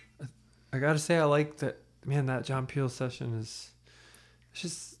I gotta say, I like that. Man, that John Peel session it's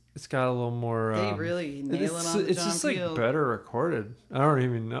got a little more. they really nail it on It's John just Peel. like better recorded. I don't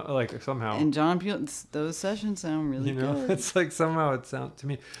even know, like somehow. And John Peel, those sessions sound really good. It's like somehow it sounds to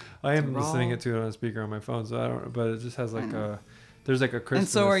me. I am raw. listening to it on a speaker on my phone, so I don't. But it just has like there's like a Christmas. And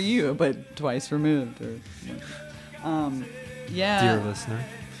so are you, but twice removed. Yeah. Dear listener.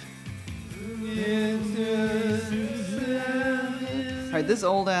 All right, this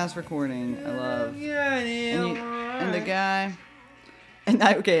old ass recording, I love. And the guy,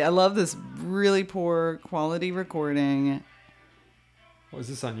 I love this really poor quality recording. Was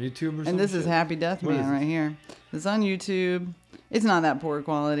this on YouTube or something? And this is Happy Death What Man is right here. It's on YouTube. It's not that poor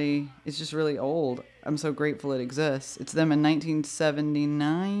quality. It's just really old. I'm so grateful it exists. It's them in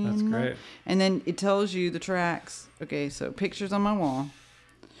 1979. That's great. And then it tells you the tracks. Okay, so Pictures on My Wall.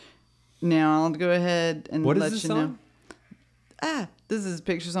 Now I'll go ahead and What is let this you song? know. This is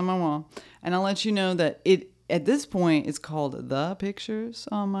Pictures on My Wall. And I'll let you know that it at this point it's called The Pictures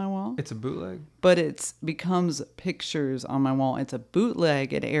on My Wall. It's a bootleg. But it becomes Pictures on My Wall. It's a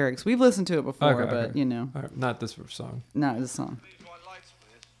bootleg at Eric's. We've listened to it before, Okay. but All right, not this song. not this song.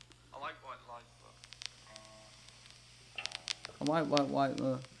 I like white lights, but White.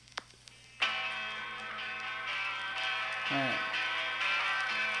 All right.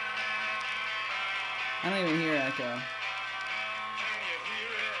 I don't even hear echo. can you hear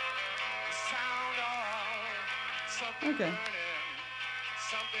it? The sound of something Okay. burning,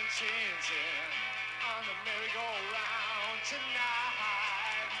 something changing on the merry-go-round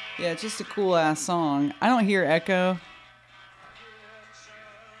tonight. Yeah, it's just a cool ass song. I don't hear echo.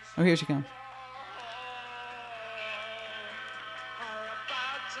 Oh, here she comes. Are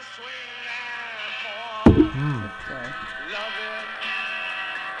about to swing and fall. Sorry. Love it.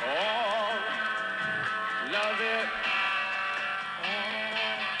 Oh, love it.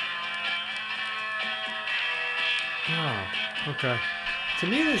 Oh, okay. To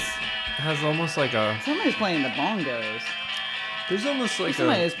me, this has almost like a. Somebody's playing the bongos. There's almost like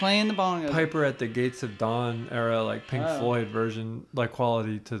Somebody a is playing the bongos. Piper at the Gates of Dawn era, like Pink Oh. Floyd version, like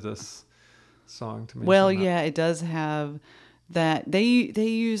quality to this song to me. Well, somehow. yeah, it does have that. They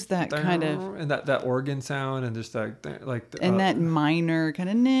use that kind of and that organ sound and just that like and that minor kind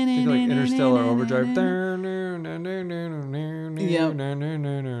of think like Interstellar Overdrive. Yep.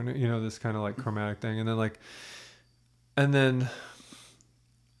 You know, this kind of like chromatic thing, and then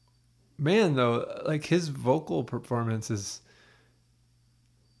man, though, like his vocal performance is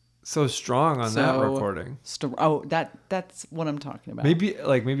so strong on that recording. That's what I'm talking about. Maybe he's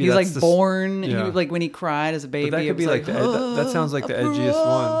that's like born. yeah. He, like when he cried as a baby. But that it could be was like that sounds like the edgiest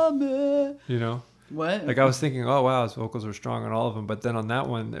one. You know. What? Like I was thinking, oh wow, his vocals were strong on all of them, but then on that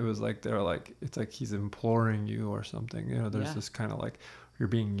one, it was like they're like it's like he's imploring you or something. You know, there's this kind of like you're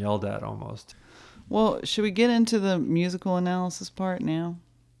being yelled at almost. Well, should we get into the musical analysis part now?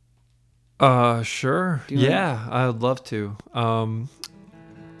 Sure. Do you Yeah, I'd love to.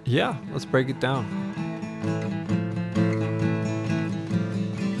 Yeah, let's break it down.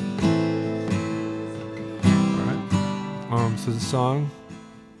 All right. So the song,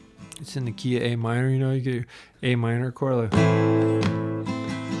 it's in the key of A minor. You know, you get your A minor chord. Like,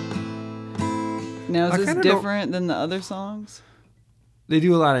 Now, I is this kinda different than the other songs? they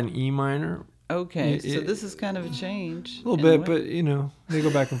do a lot in E minor, Okay, Yeah, so this is kind of a change. a little bit, but you know, they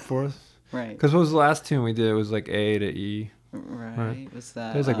go back and forth. right, Because what was the last tune we did? It was like A to E. right. Was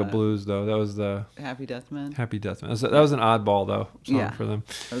that? It was like a blues though. That was the Happy Deathman. Happy Deathman. That was an oddball though song Yeah. for them.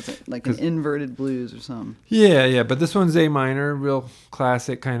 That was like an inverted blues or something. Yeah, but this one's A minor, real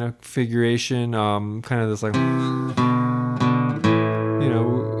classic kind of figuration. Kind of this like, you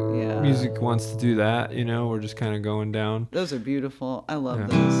know, Yeah. music wants to do that. You know, we're just kind of going down. Those are beautiful. I love Yeah.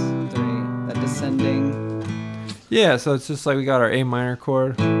 those three. That descending. Yeah, so it's just like we got our A minor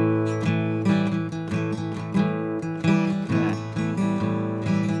chord. Yeah.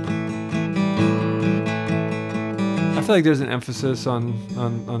 I feel like there's an emphasis on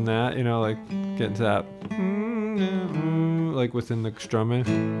that. You know, like getting to that, like within the strumming.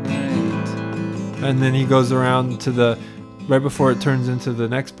 Right. And then he goes around to the, right before it turns into the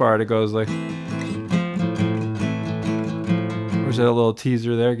next part, it goes like, there's that little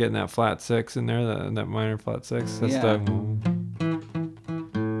teaser there, getting that flat six in there, that minor flat six. That's Yeah.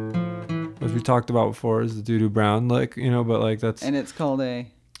 as we talked about before, is the Doo Doo Brown lick, you know, but like that's, And it's called a.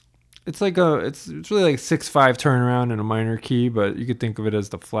 it's like it's really like 6/5 turnaround in a minor key, but you could think of it as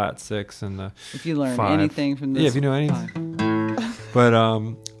the flat six and the If you learn 5. anything from this. Yeah, if you know anything. But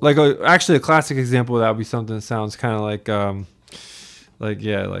like actually a classic example of that would be something that sounds kind of like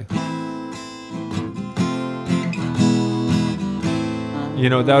you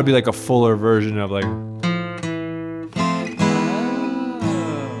know, that would be like a fuller version of like,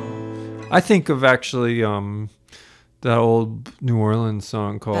 Oh. I think of actually that old New Orleans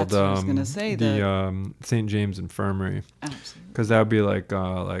song called That's what I was gonna say, the St. James Infirmary, Absolutely. because that would be like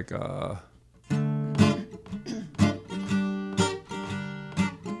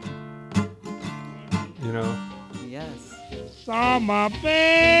you know, Yes. Saw my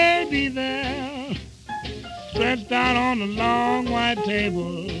baby there, stretched out on the long white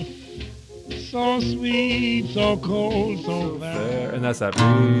table. So sweet, so cold, so fair. and that's that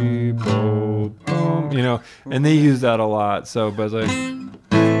beep, boom, boom, you know, and they use that a lot. So, but it's like,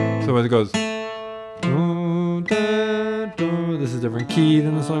 so when it goes, dun, dun, dun, this is a different key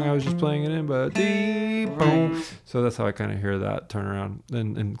than the song I was just playing it in, but deep, boom. Right. So that's how I kind of hear that turnaround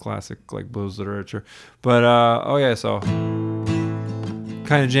in classic like blues literature. But so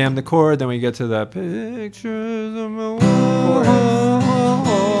kind of jam the chord, then we get to that pictures of my world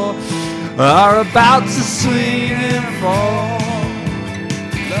are about to swing and fall.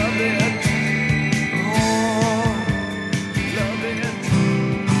 Love it. Oh, love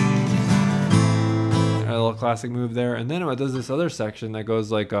it. A little classic move there. And then it does this other section that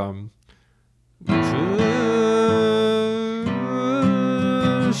goes like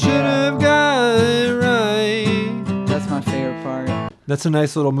should have got it right. That's my favorite part. That's a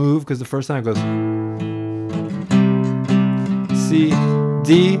nice little move because the first time it goes C,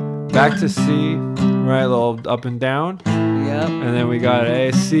 D, back to C, right, a little up and down, Yep. and then we got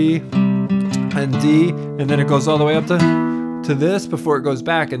A, C, and D, and then it goes all the way up to to this before it goes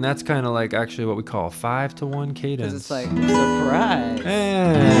back, and that's kind of like actually what we call a 5-to-1 cadence. Because it's like surprise.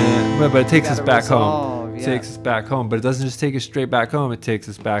 But it takes us Gotta back resolve, home. It yeah. takes us back home, but it doesn't just take us straight back home. It takes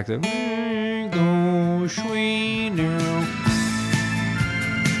us back to which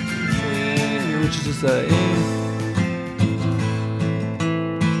is just a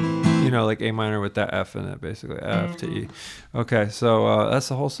like A minor with that F in it, basically F to E. Okay, so that's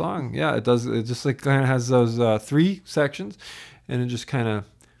the whole song. Yeah, it does. It just like kind of has those 3 sections, and it just kind of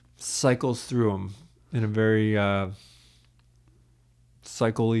cycles through them in a very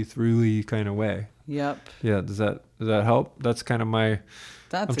cycle-y, through-y kind of way. Yep. Yeah, does that help? That's kind of my.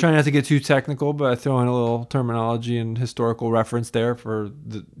 That's I'm trying not to get too technical, but I throw in a little terminology and historical reference there for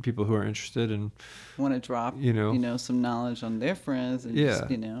the people who are interested and want to drop some knowledge on their friends and yeah,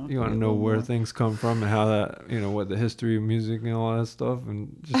 just, you want to know where things come from and how that what the history of music and all that stuff,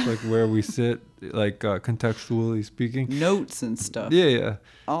 and just like where we sit, like contextually speaking, notes and stuff. Yeah,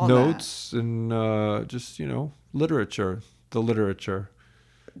 all notes that. And just literature, the literature.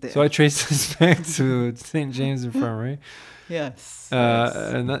 So I traced this back to St. James Infirmary. Yes.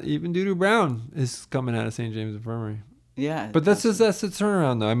 And that even Doodoo Brown is coming out of St. James Infirmary. Yeah. But that's the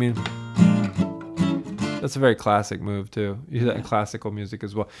turnaround, though. I mean, that's a very classic move, too. You hear that in classical music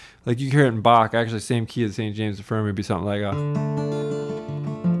as well. Like, you hear it in Bach, actually, same key as St. James Infirmary would be something like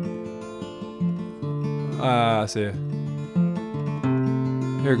see.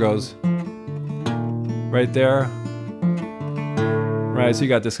 Here it goes. Right there. Right, so you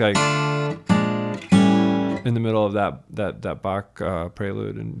got this guy in the middle of that Bach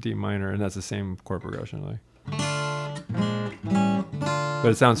prelude in D minor, and that's the same chord progression, like. But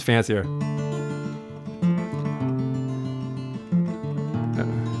it sounds fancier.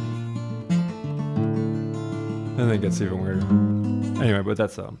 And then it gets even weirder. Anyway, but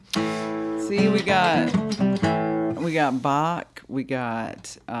that's See, we got Bach, we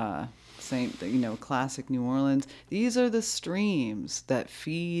got classic New Orleans. These are the streams that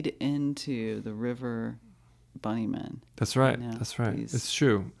feed into the river Bunnyman. That's right. That's right. It's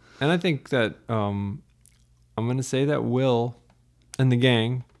true. And I think that I'm going to say that Will and the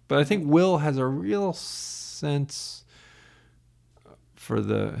gang, but I think Will has a real sense for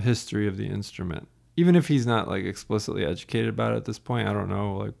the history of the instrument. Even if he's not like explicitly educated about it at this point, I don't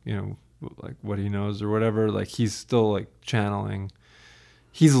know, like what he knows or whatever, like he's still like channeling.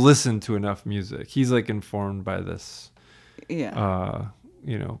 He's listened to enough music. He's like informed by this. Yeah.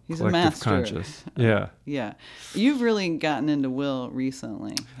 He's collective a master. Conscious. Yeah. Yeah. You've really gotten into Will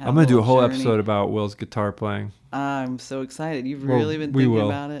recently. I'm going to do a whole episode about Will's guitar playing. I'm so excited. You've really been thinking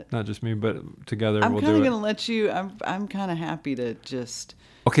about it. Not just me, but together I'm we'll do it. I'm kind of going to let you. I'm kind of happy to just.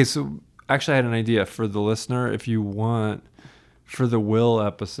 Okay, so actually I had an idea for the listener. If you want, for the Will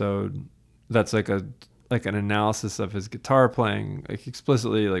episode, that's like an analysis of his guitar playing, like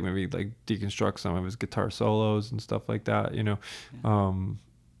explicitly, like maybe like deconstruct some of his guitar solos and stuff like that.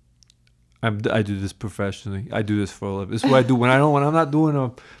 I do this professionally. I do this for a living. This is what I do when I'm not doing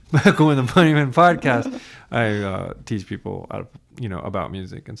a Echo and the Bunnymen podcast. I teach people about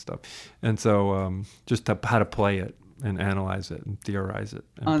music and stuff, and so just how to play it and analyze it and theorize it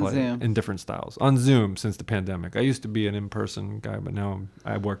and on play Zoom. it in different styles on Zoom since the pandemic. I used to be an in-person guy, but now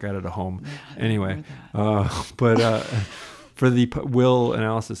I work out at home. Anyway, but for the Will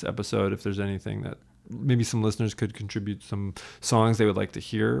analysis episode, if there's anything that maybe some listeners could contribute some songs they would like to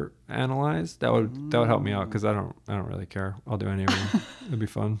hear analyzed, that would help me out, because I don't really care. I'll do any of them. It'd be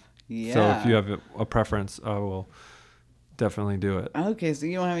fun. Yeah. So if you have a preference, I will definitely do it. Okay, so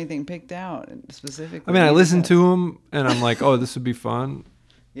you don't have anything picked out specifically? I mean, I listen to them and I'm like, oh, this would be fun.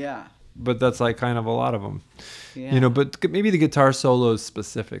 Yeah. But that's like kind of a lot of them. Yeah. But maybe the guitar solos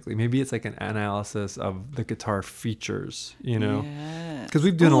specifically. Maybe it's like an analysis of the guitar features, Yeah. Because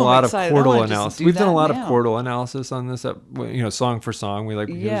we've done a lot of chordal analysis. We've done a lot of chordal analysis on this, song for song. We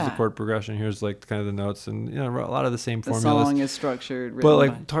here's the chord progression, here's like kind of the notes, and a lot of the same formulas. The song is structured. But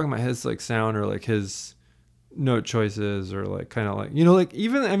like talking about his like sound or like his note choices or like kind of like, like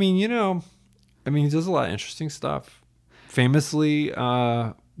even, he does a lot of interesting stuff. Famously,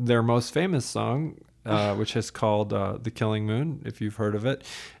 their most famous song, which is called The Killing Moon, if you've heard of it.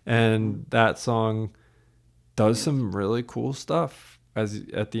 And that song does some really cool stuff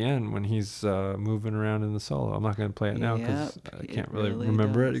at the end when he's moving around in the solo. I'm not going to play it now because I can't really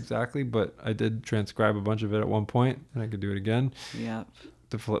remember it exactly, but I did transcribe a bunch of it at one point, and I could do it again. Yep.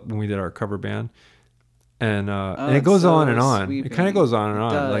 When we did our cover band. And it goes on and on. Sweeping. It kind of goes on and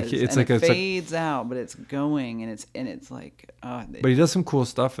on. Like it's and like it fades out, but it's going, and it's like. But he does some cool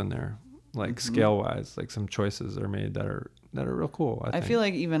stuff in there, like scale wise. Like some choices are made that are real cool. I think. feel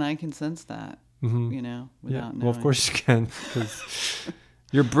like even I can sense that. you know, without knowing. Well, of course you can, because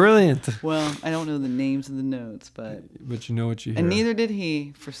you're brilliant. Well, I don't know the names of the notes, but you know what you hear. And neither did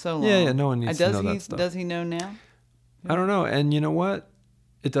he for so long. Yeah, no one needs to know that stuff. Does he know now? I don't know. And you know what?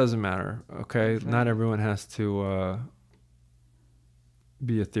 It doesn't matter, okay? Right. Not everyone has to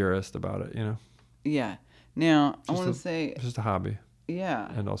be a theorist about it, you know? Yeah. Now, I want to say... It's just a hobby.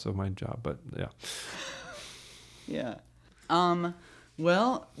 Yeah. And also my job, but yeah. Yeah.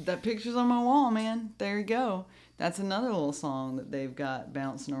 Well, that picture's on my wall, man. There you go. That's another little song that they've got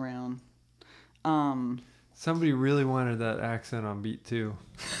bouncing around. Somebody really wanted that accent on beat 2.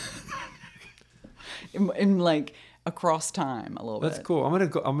 in like across time a little bit. That's cool.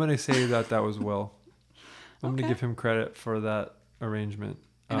 I'm gonna say that was Will. I'm gonna give him credit for that arrangement.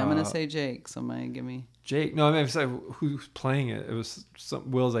 And I'm gonna say Jake. Somebody give me Jake. No, I mean, I'm saying who's playing it. It was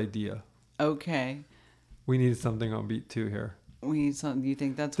Will's idea. Okay. We need something on beat 2 here. We need something. You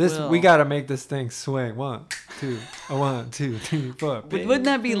think that's this? Will? We gotta make this thing swing. 1, 2, 1, 2, 3, 4. Wouldn't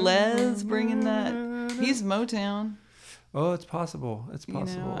that be Les bringing that? He's Motown. Oh, it's possible. It's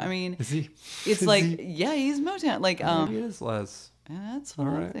possible. You know, I mean, is he? It's like, yeah, he's Motown. Like, maybe it is Les. That's what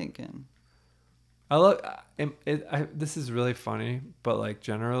I'm thinking. I love this is really funny, but like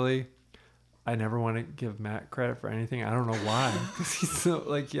generally, I never want to give Matt credit for anything. I don't know why, because he's so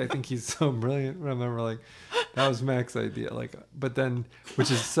like I think he's so brilliant. I remember like that was Mac's idea. Like, but then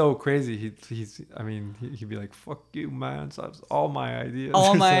which is so crazy. He'd be like, "Fuck you, man! So it's all my ideas."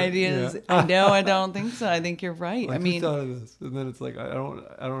 All my ideas. Yeah. I know. I don't think so. I think you're right. Like, I mean, who thought of this? And then it's like I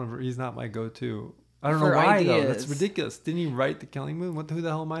don't. He's not my go-to. I don't know why though. That's ridiculous. Didn't he write The Killing Moon? Who the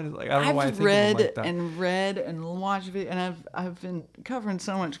hell am I? Like I don't know why I think of him like that. I've read and watched it, and I've been covering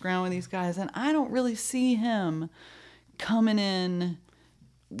so much ground with these guys, and I don't really see him coming in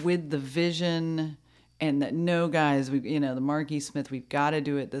with the vision and that no guys, the Mark E. Smith, we've got to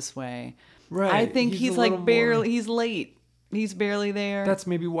do it this way. Right. I think he's like barely. He's late. He's barely there. That's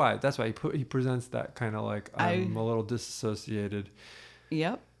maybe why. That's why he presents that kind of like I'm a little disassociated.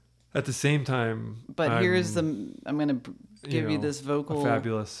 Yep. At the same time, but I'm going to give you this vocal, a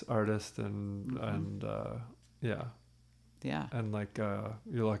fabulous artist, and yeah, and like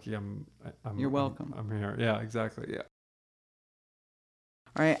you're lucky. You're welcome. I'm here. Yeah, exactly. Yeah.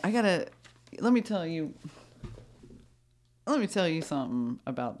 All right, let me tell you something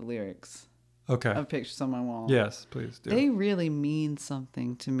about the lyrics. Okay. Of Pictures on My Wall. Yes, please do. They really mean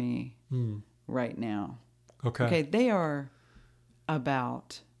something to me right now. Okay. Okay, they are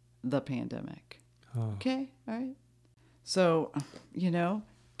about the pandemic. Oh. Okay, all right. So,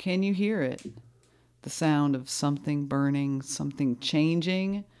 can you hear it? The sound of something burning, something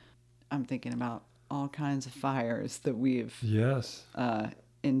changing. I'm thinking about all kinds of fires that we've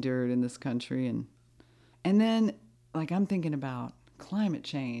endured in this country, and then like I'm thinking about climate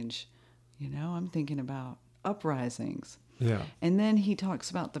change. I'm thinking about uprisings. Yeah. And then he talks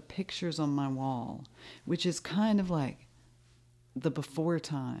about the pictures on my wall, which is kind of like the before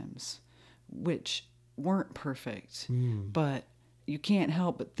times, which weren't perfect, but you can't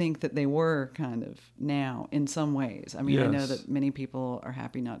help but think that they were kind of now in some ways. I mean, I know that many people are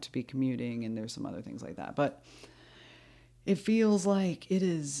happy not to be commuting, and there's some other things like that, but it feels like it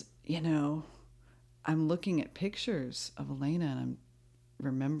is, I'm looking at pictures of Elena, and I'm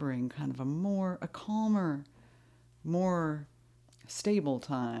remembering kind of a calmer, more stable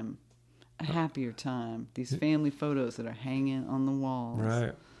time, a happier time. These family photos that are hanging on the walls.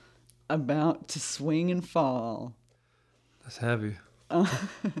 Right. About to swing and fall. That's heavy. It's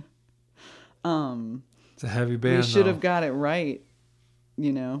a heavy band. We should have got it right,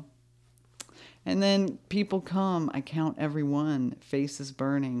 And then people come. I count every one. Faces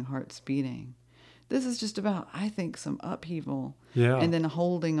burning, hearts beating. This is just about, I think, some upheaval. Yeah. And then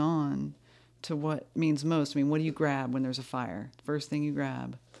holding on to what means most. I mean, what do you grab when there's a fire? First thing you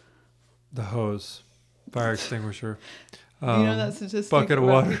grab. The hose, fire extinguisher. You know that statistic? Bucket of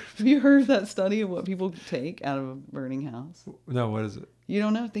water. Have you heard that study of what people take out of a burning house? No, what is it? You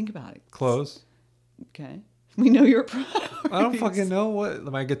don't know? Think about it. Clothes. Okay. We know your priorities. I don't fucking know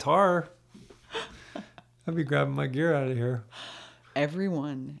my guitar. I'd be grabbing my gear out of here.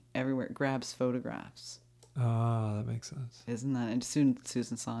 Everyone, everywhere, grabs photographs. Ah, that makes sense. Isn't that? And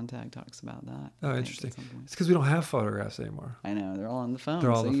Susan Sontag talks about that. Oh, interesting. It's because we don't have photographs anymore. I know. They're all on the phone.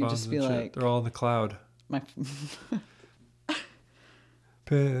 They're all on the you phone. Just be like, they're all in the cloud.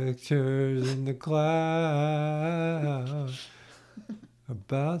 Pictures in the cloud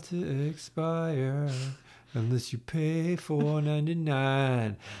about to expire unless you pay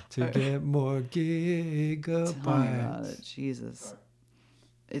 $4.99 to get more gigabytes. Tell me about it. Jesus.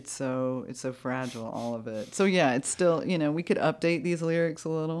 It's so fragile, all of it. So yeah, it's still, we could update these lyrics a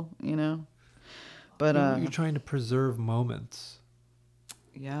little, But you're trying to preserve moments.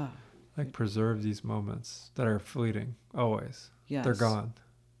 Yeah. Like preserve these moments that are fleeting always. Yes. They're gone.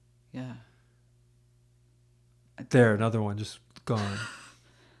 Yeah. There, another one just gone.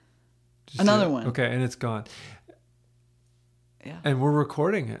 Another one. Okay, and it's gone. Yeah. And we're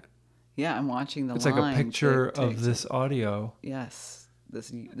recording it. Yeah, I'm watching the It's line. like a picture tick, tick, of this audio. Yes.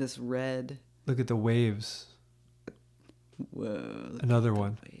 This red. Look at the waves. Whoa. Another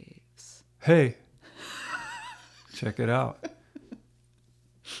one. Waves. Hey. Check it out.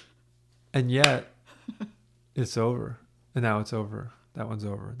 And yet, it's over. And now it's over. That one's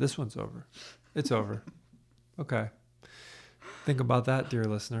over. This one's over. It's over. Okay. Think about that, dear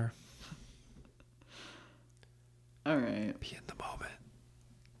listener. All right. Be in the moment.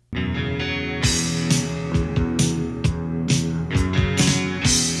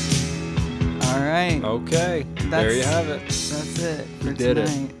 All right. Okay. There you have it. That's it for We did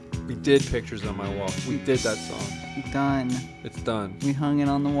tonight. We did Pictures on My Wall. We did that song. Done. It's done. We hung it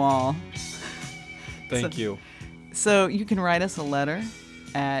on the wall. Thank you. So you can write us a letter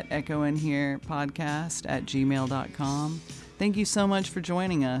at echoinherepodcast@gmail.com. Thank you so much for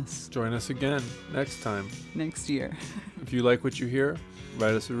joining us Join us again next time. next year. If you like what you hear,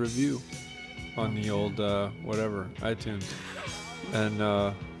 write us a review on the old iTunes.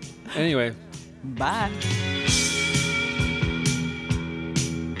 And anyway. Bye.